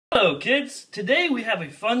Hello kids! Today we have a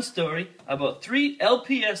fun story about 3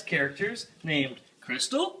 LPS characters named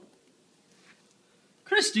Crystal,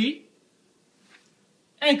 Christy,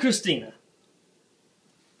 and Christina.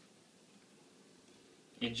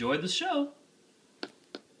 Enjoy the show!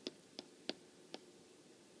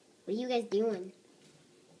 What are you guys doing?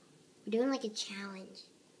 We're doing like a challenge.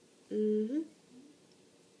 What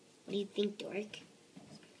do you think, Dork?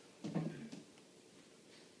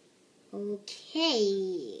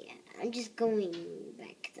 Okay, I'm just going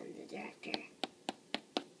back because I'm the director.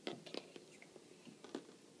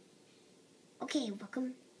 Okay,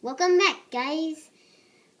 welcome back, guys.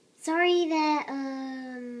 Sorry that,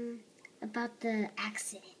 about the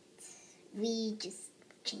accident. We just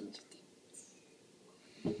changed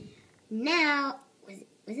it. Now, was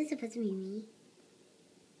it supposed to be me?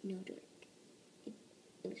 No, Dork. It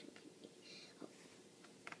was supposed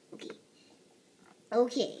to be me.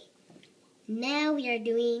 Okay. Now we are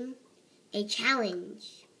doing a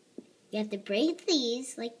challenge. We have to break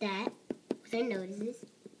these like that with our noses,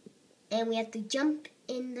 and we have to jump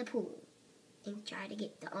in the pool and try to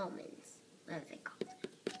get the almonds. Whatever they call it.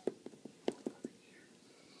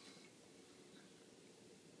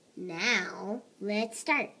 Now let's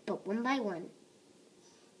start, but one by one.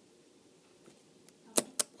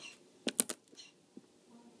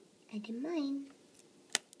 I did mine.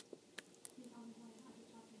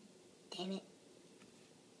 Damn it.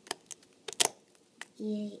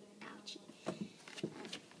 Yay, ouchie.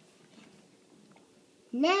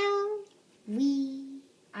 Now we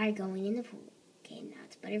are going in the pool. Okay, now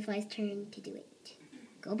it's Butterfly's turn to do it.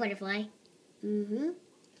 Go, Butterfly.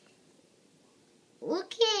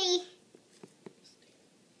 Okay.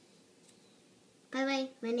 Bye-bye.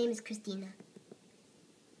 My name is Christina.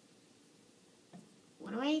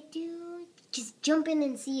 What do I do? Just jump in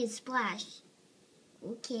and see a splash.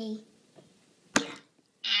 Okay.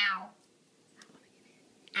 Ow.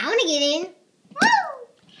 I want to get in. Woo!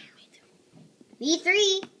 Me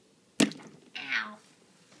three. Ow.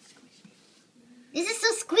 This is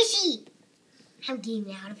so squishy. I'm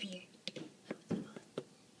getting out of here.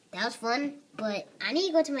 That was fun, but I need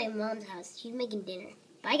to go to my mom's house. She's making dinner.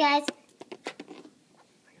 Bye, guys.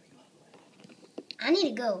 I need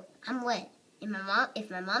to go. I'm wet. And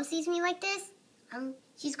if my mom sees me like this,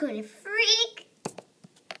 she's going to freak.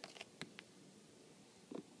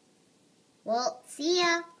 Well, see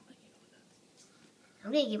ya.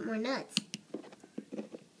 I'm gonna get more nuts.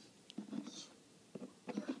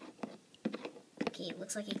 Okay, it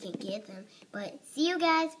looks like I can't get them. But see you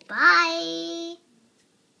guys. Bye.